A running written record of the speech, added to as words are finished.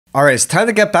All right, it's time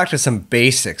to get back to some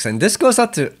basics, and this goes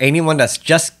out to anyone that's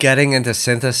just getting into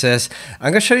synthesis.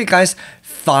 I'm going to show you guys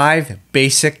 5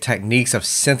 basic techniques of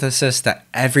synthesis that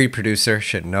every producer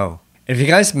should know. If you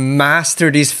guys master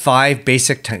these 5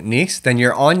 basic techniques, then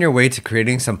you're on your way to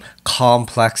creating some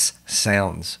complex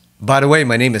sounds. By the way,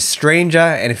 my name is Stranger,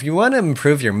 and if you want to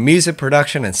improve your music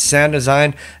production and sound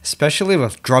design, especially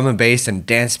with drum and bass and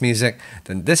dance music,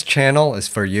 then this channel is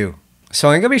for you. So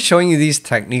I'm going to be showing you these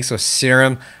techniques with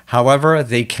Serum. However,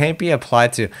 they can't be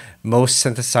applied to most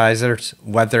synthesizers,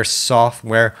 whether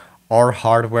software or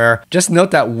hardware. Just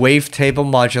note that wavetable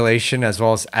modulation as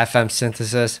well as FM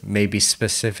synthesis may be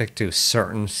specific to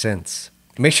certain synths.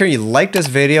 Make sure you like this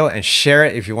video and share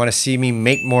it if you want to see me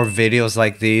make more videos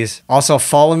like these. Also,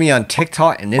 follow me on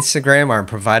TikTok and Instagram where I'm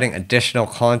providing additional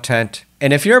content.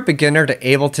 And if you're a beginner to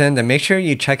Ableton, then make sure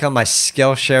you check out my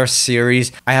Skillshare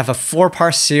series. I have a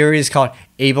 4-part series called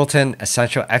Ableton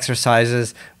Essential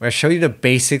Exercises where I show you the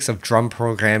basics of drum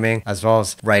programming as well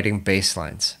as writing bass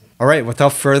lines. All right,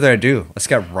 without further ado, let's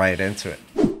get right into it.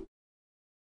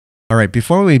 All right,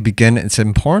 before we begin, it's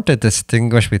important to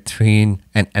distinguish between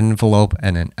an envelope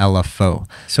and an LFO.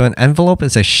 So an envelope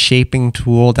is a shaping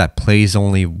tool that plays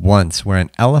only once, where an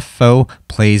LFO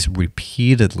plays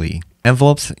repeatedly.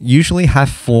 Envelopes usually have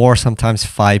 4, sometimes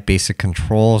 5 basic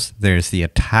controls. There's the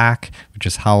attack, which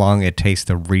is how long it takes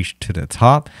to reach to the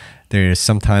top. There's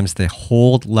sometimes the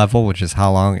hold level, which is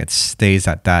how long it stays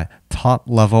at that top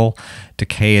level.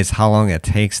 Decay is how long it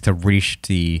takes to reach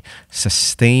the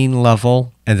sustain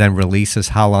level. And then release is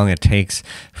how long it takes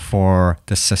for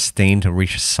the sustain to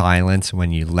reach silence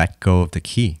when you let go of the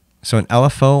key. So an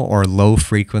LFO or low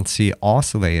frequency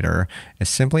oscillator is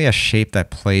simply a shape that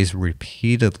plays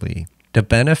repeatedly. The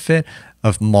benefit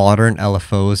of modern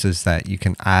LFOs is that you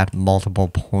can add multiple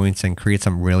points and create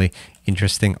some really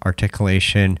interesting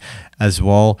articulation. As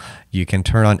well, you can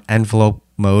turn on envelope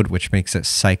mode, which makes it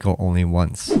cycle only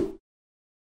once.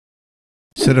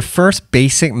 So the first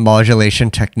basic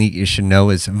modulation technique you should know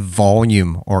is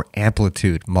volume or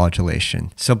amplitude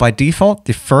modulation. So by default,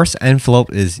 the first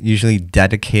envelope is usually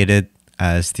dedicated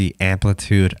as the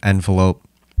amplitude envelope.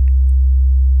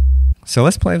 So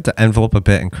let's play with the envelope a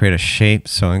bit and create a shape.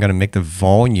 So I'm going to make the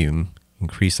volume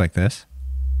increase like this.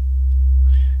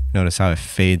 Notice how it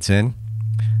fades in.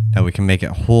 Now we can make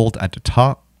it hold at the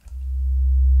top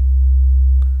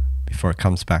before it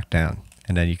comes back down.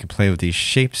 And then you can play with these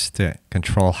shapes to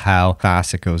control how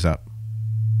fast it goes up.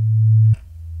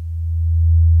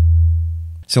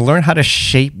 So learn how to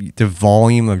shape the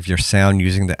volume of your sound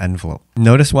using the envelope.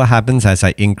 Notice what happens as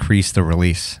I increase the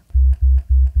release.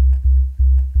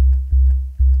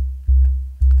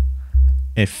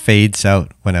 It fades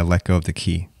out when I let go of the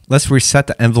key. Let's reset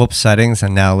the envelope settings,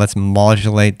 and now let's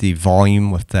modulate the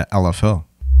volume with the LFO.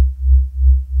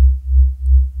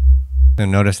 So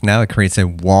notice now it creates a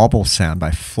wobble sound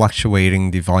by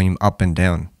fluctuating the volume up and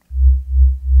down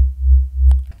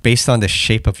based on the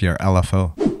shape of your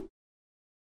LFO.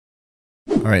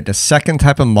 All right, the second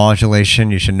type of modulation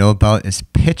you should know about is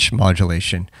pitch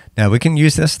modulation. Now we can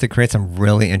use this to create some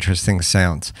really interesting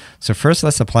sounds. So first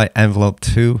let's apply envelope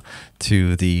 2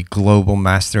 to the global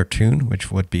master tune,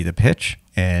 which would be the pitch,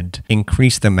 and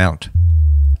increase the amount.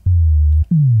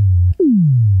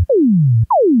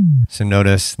 So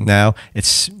notice now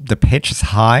the pitch is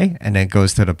high and then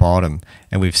goes to the bottom,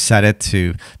 and we've set it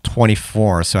to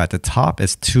 24. So at the top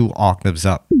it's 2 octaves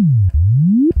up.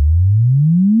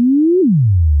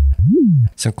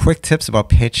 Some quick tips about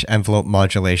pitch envelope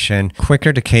modulation.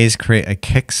 Quicker decays create a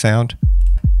kick sound,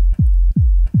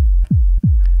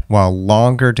 while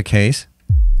longer decays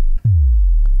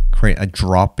create a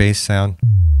drop bass sound.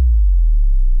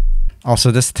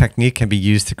 Also, this technique can be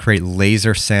used to create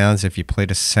laser sounds if you play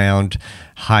the sound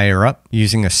higher up.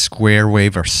 Using a square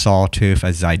wave or sawtooth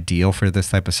is ideal for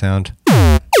this type of sound.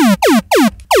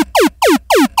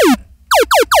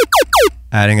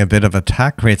 Adding a bit of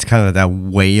attack creates kind of that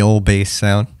whale bass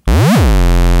sound.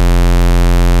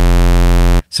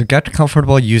 So get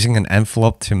comfortable using an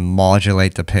envelope to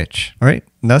modulate the pitch. All right,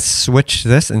 let's switch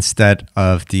this. Instead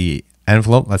of the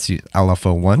envelope, let's use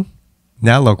LFO 1.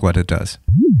 Now look what it does.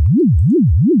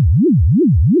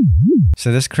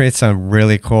 So this creates a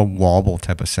really cool wobble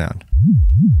type of sound.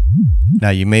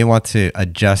 Now you may want to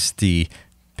adjust the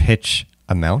pitch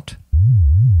amount.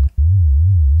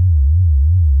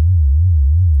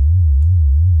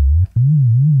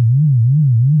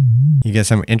 You get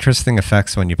some interesting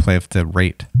effects when you play with the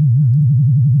rate.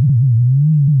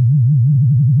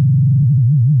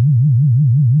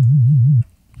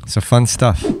 So fun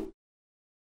stuff.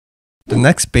 The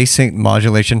next basic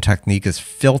modulation technique is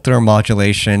filter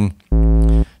modulation.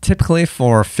 Typically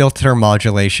for filter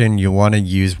modulation, you want to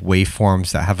use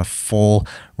waveforms that have a full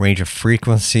range of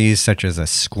frequencies, such as a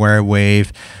square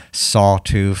wave,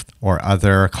 sawtooth, or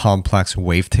other complex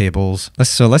wavetables.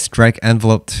 So let's drag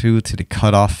envelope 2 to the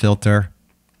cutoff filter.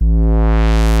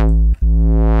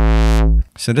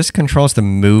 So this controls the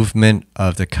movement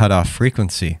of the cutoff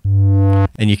frequency.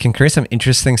 And you can create some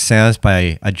interesting sounds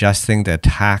by adjusting the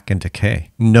attack and decay.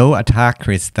 No attack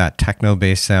creates that techno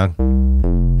bass sound.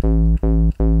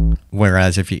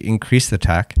 Whereas if you increase the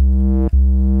attack,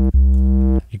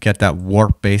 you get that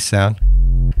warp bass sound.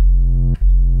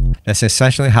 That's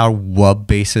essentially how wub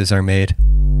basses are made.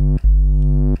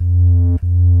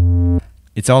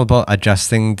 It's all about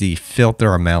adjusting the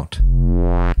filter amount.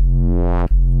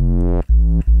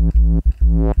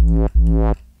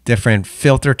 Different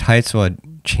filter types will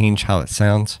change how it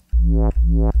sounds.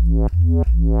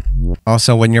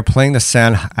 Also, when you're playing the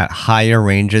sound at higher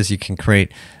ranges, you can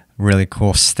create really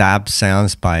cool stab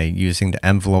sounds by using the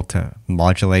envelope to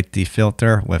modulate the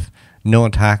filter with no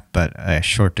attack but a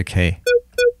short decay.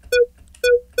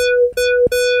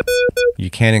 You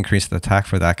can increase the attack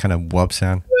for that kind of wub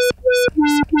sound.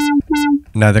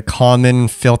 Now, the common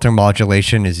filter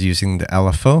modulation is using the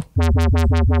LFO.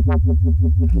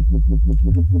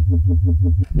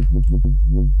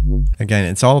 Again,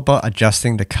 it's all about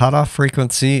adjusting the cutoff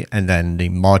frequency and then the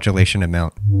modulation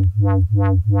amount.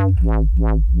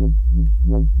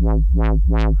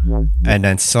 And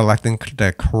then selecting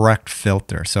the correct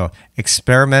filter. So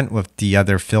experiment with the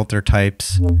other filter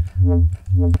types.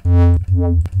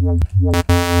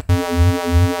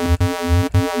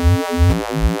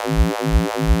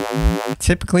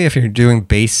 Typically, if you're doing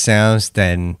bass sounds,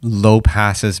 then low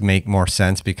passes make more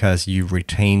sense because you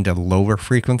retain the lower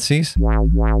frequencies.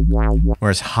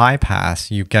 Whereas high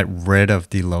pass, you get rid of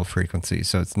the low frequencies.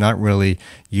 So it's not really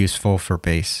useful for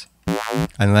bass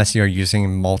unless you're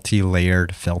using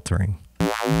multi-layered filtering.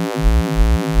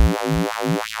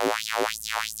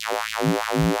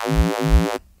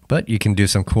 But you can do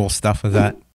some cool stuff with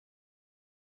that.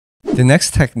 The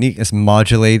next technique is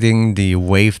modulating the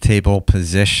wavetable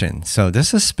position. So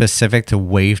this is specific to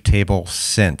wavetable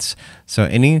synths. So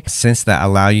any synths that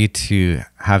allow you to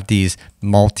have these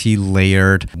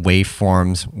multi-layered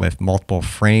waveforms with multiple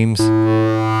frames.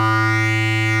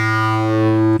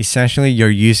 Essentially, you're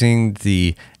using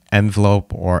the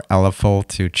envelope or LFO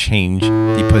to change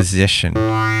the position.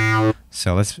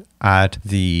 So let's add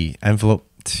the envelope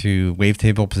to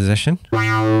wavetable position.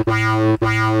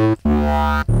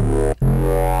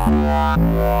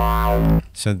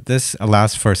 So this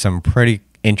allows for some pretty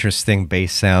interesting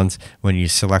bass sounds when you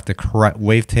select the correct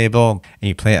wavetable and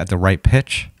you play it at the right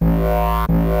pitch.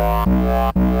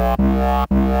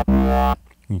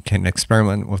 You can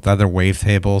experiment with other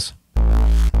wavetables.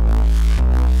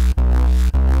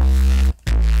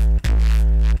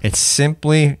 It's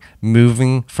simply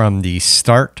moving from the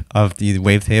start of the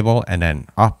wavetable and then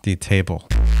up the table,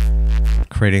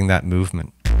 creating that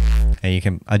movement. And you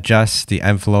can adjust the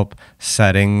envelope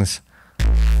settings.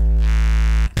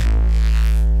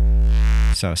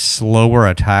 So slower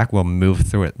attack will move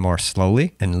through it more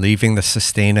slowly, and leaving the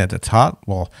sustain at the top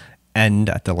will end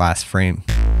at the last frame.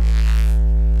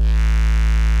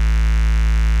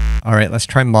 All right, let's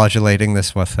try modulating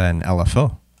this with an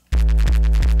LFO.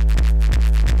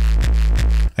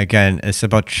 Again, it's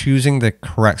about choosing the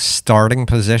correct starting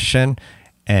position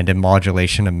and a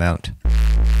modulation amount.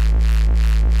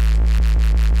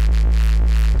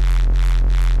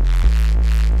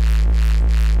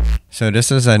 So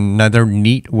this is another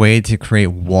neat way to create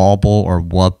wobble or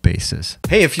wub basses.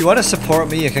 Hey, if you want to support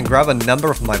me, you can grab a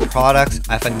number of my products.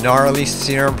 I have a gnarly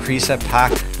Serum preset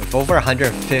pack with over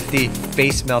 150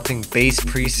 face melting bass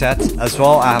presets. As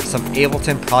well, I have some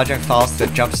Ableton project files to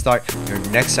jumpstart your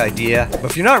next idea. But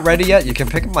if you're not ready yet, you can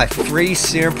pick up my free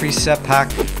Serum preset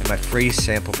pack and my free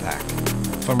sample pack.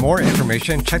 For more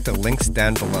information, check the links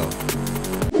down below.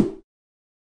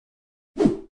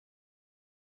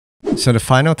 So the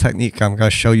final technique I'm going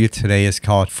to show you today is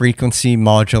called frequency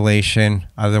modulation,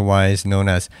 otherwise known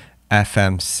as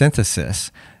FM synthesis.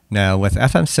 Now with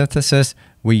FM synthesis,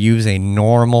 we use a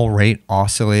normal rate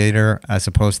oscillator as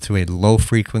opposed to a low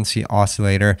frequency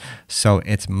oscillator. So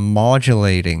it's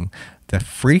modulating the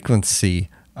frequency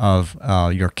of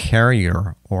your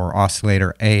carrier or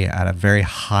oscillator A at a very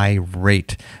high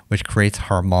rate, which creates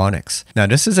harmonics. Now,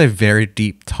 this is a very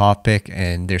deep topic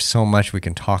and there's so much we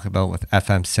can talk about with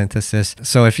FM synthesis.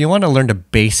 So if you want to learn the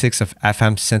basics of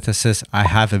FM synthesis, I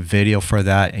have a video for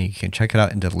that and you can check it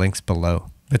out in the links below.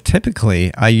 But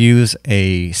typically, I use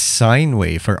a sine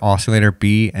wave for oscillator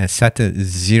B and set to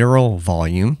 0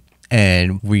 volume.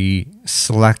 and we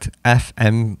select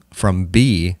FM from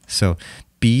B. So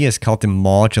B is called the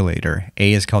modulator,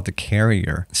 A is called the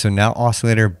carrier. So now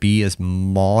oscillator B is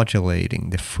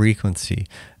modulating the frequency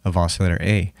of oscillator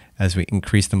A as we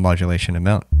increase the modulation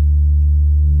amount.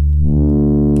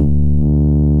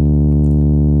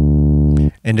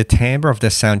 And the timbre of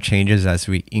the sound changes as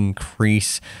we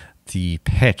increase the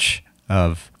pitch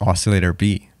of oscillator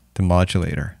B, the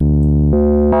modulator.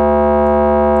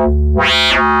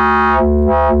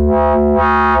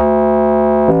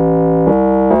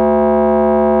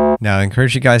 Now, I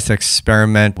encourage you guys to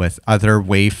experiment with other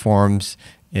waveforms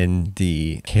in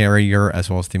the carrier as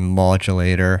well as the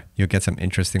modulator. You'll get some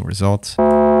interesting results.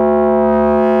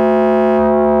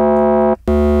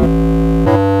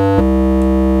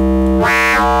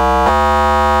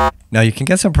 Now, you can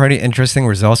get some pretty interesting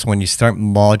results when you start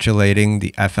modulating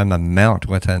the FM amount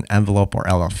with an envelope or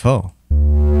LFO.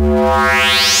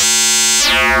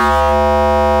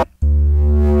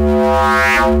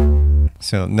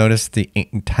 So notice the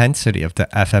intensity of the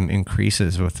FM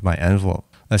increases with my envelope.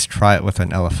 Let's try it with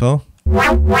an LFO.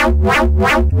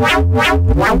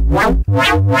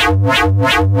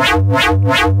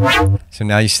 So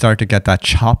now you start to get that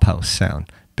chop house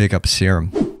sound. Big up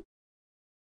Serum.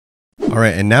 All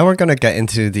right, and now we're going to get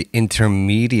into the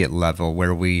intermediate level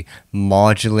where we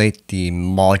modulate the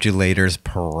modulator's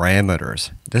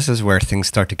parameters. This is where things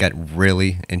start to get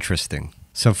really interesting.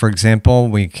 So for example,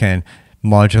 we can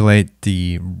modulate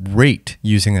the rate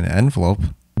using an envelope.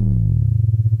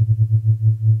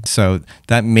 So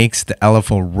that makes the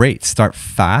LFO rate start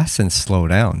fast and slow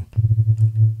down.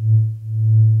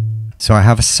 So I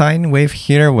have a sine wave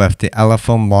here with the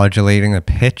LFO modulating the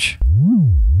pitch.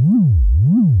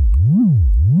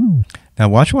 Now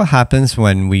watch what happens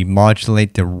when we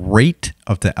modulate the rate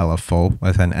of the LFO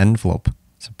with an envelope.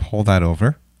 So pull that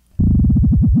over.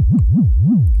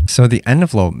 So the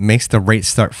envelope makes the rate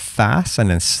start fast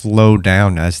and then slow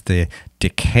down as the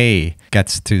decay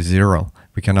gets to 0.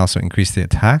 We can also increase the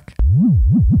attack.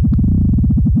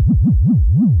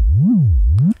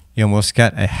 You almost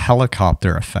get a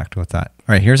helicopter effect with that.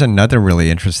 All right, here's another really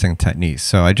interesting technique.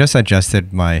 So I just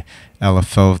adjusted my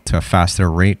LFO to a faster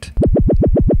rate.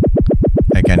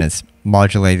 Again, it's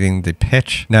modulating the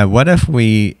pitch. Now, what if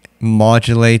we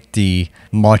modulate the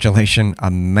modulation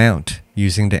amount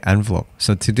using the envelope?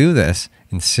 So to do this,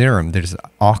 in Serum, there's an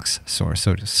aux source.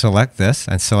 So to select this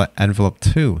and select envelope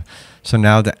 2. So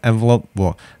now the envelope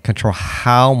will control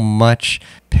how much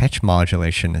pitch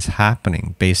modulation is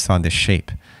happening based on the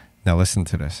shape. Now listen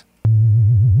to this.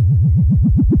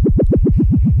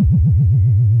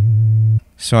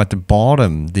 So at the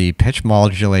bottom, the pitch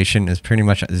modulation is pretty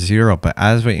much at 0, but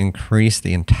as we increase,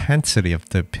 the intensity of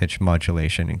the pitch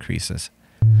modulation increases.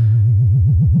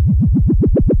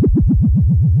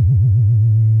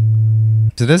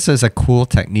 So this is a cool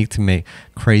technique to make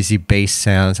crazy bass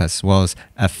sounds as well as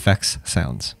effects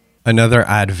sounds. Another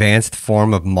advanced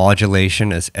form of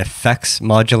modulation is effects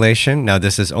modulation. Now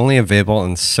this is only available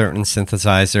in certain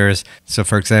synthesizers. So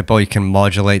for example, you can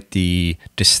modulate the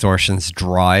distortions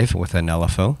drive with an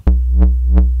LFO.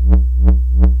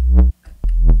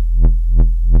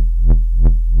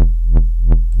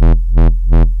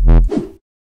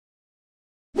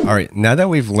 All right, now that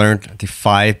we've learned the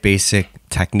 5 basic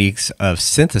techniques of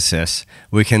synthesis,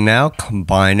 we can now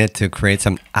combine it to create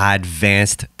some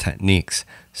advanced techniques.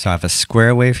 So I have a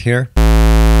square wave here.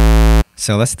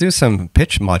 So let's do some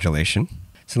pitch modulation.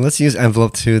 So let's use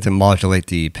envelope 2 to modulate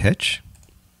the pitch.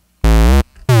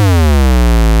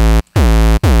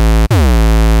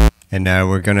 And now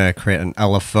we're going to create an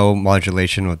LFO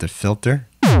modulation with the filter.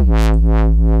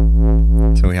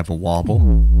 So we have a wobble.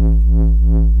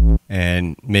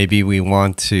 And maybe we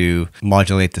want to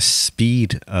modulate the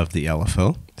speed of the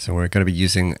LFO. So we're going to be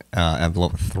using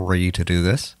envelope 3 to do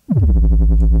this.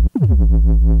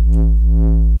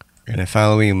 And then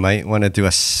finally, we might want to do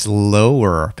a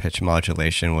slower pitch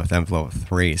modulation with envelope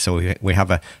 3. So we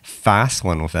have a fast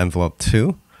one with envelope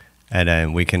 2. And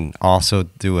then we can also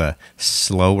do a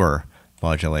slower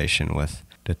modulation with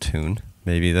the tune.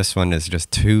 Maybe this one is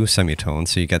just 2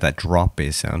 semitones, so you get that drop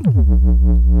bass sound.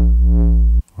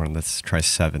 Or let's try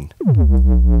 7.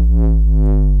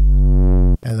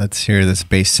 And let's hear this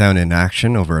bass sound in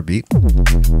action over a beat.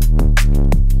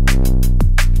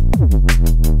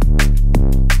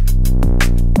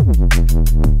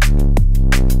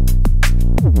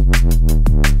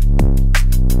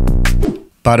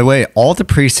 By the way, all the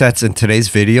presets in today's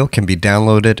video can be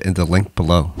downloaded in the link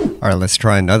below. All right, let's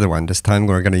try another one. This time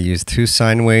we're going to use 2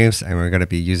 sine waves and we're going to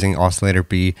be using oscillator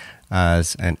B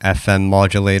as an FM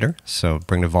modulator. So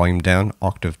bring the volume down,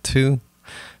 octave 2,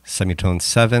 semitone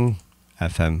 7,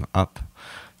 FM up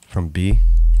from B.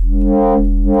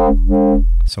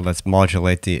 So let's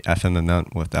modulate the FM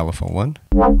amount with LFO1.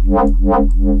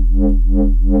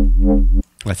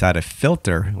 Let's add a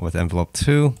filter with envelope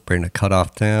 2, bring the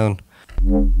cutoff down.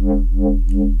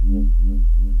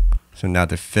 So now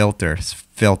the filter is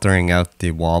filtering out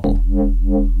the wobble.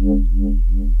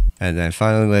 And then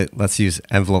finally, let's use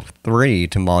envelope 3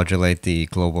 to modulate the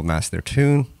global master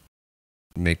tune.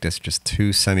 Make this just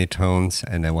 2 semitones,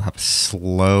 and then we'll have a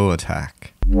slow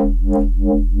attack. All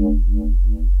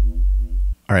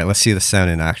right, let's see the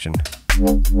sound in action.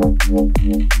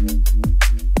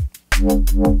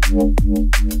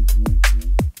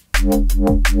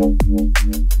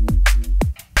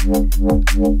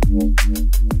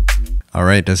 All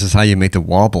right, this is how you make the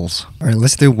wobbles. All right,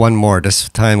 let's do one more. This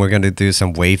time we're going to do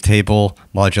some wavetable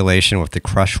modulation with the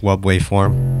crush wub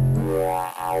waveform.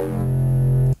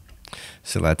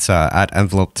 So let's add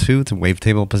envelope 2 to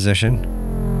wavetable position.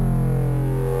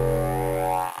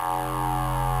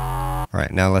 All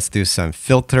right, now let's do some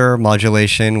filter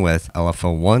modulation with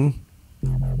LFO1.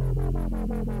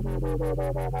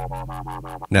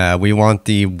 Now we want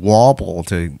the wobble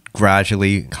to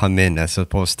gradually come in as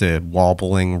opposed to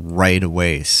wobbling right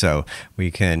away. So we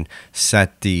can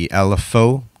set the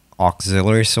LFO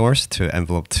auxiliary source to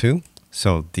envelope 2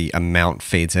 so the amount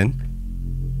fades in.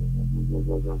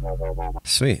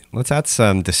 Sweet. Let's add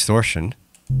some distortion.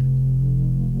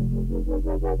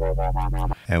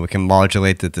 And we can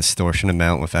modulate the distortion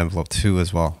amount with envelope 2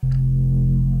 as well.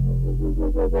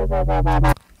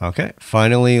 Okay,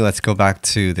 finally, let's go back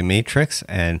to the matrix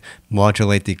and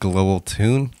modulate the global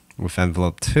tune with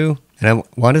envelope 2. And I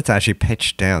want it to actually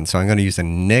pitch down, so I'm going to use a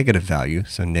negative value,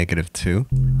 so -2.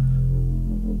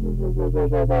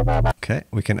 Okay,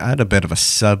 we can add a bit of a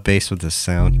sub bass with this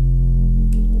sound.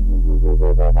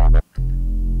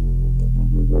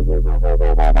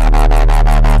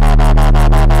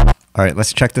 All right,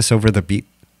 let's check this over the beat.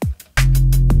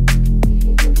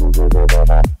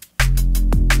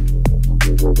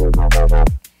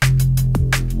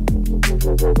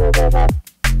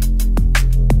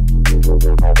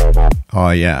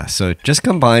 Oh yeah, so just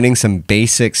combining some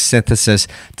basic synthesis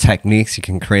techniques, you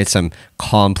can create some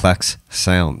complex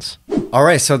sounds. All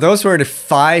right, so those were the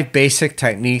 5 basic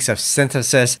techniques of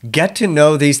synthesis. Get to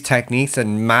know these techniques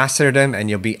and master them, and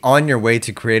you'll be on your way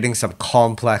to creating some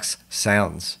complex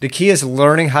sounds. The key is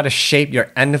learning how to shape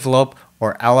your envelope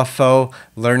or LFO,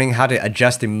 learning how to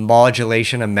adjust the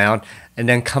modulation amount, and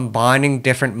then combining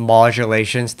different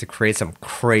modulations to create some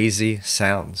crazy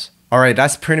sounds. All right,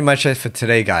 that's pretty much it for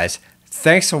today, guys.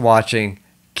 Thanks for watching,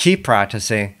 keep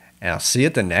practicing, and I'll see you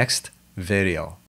at the next video.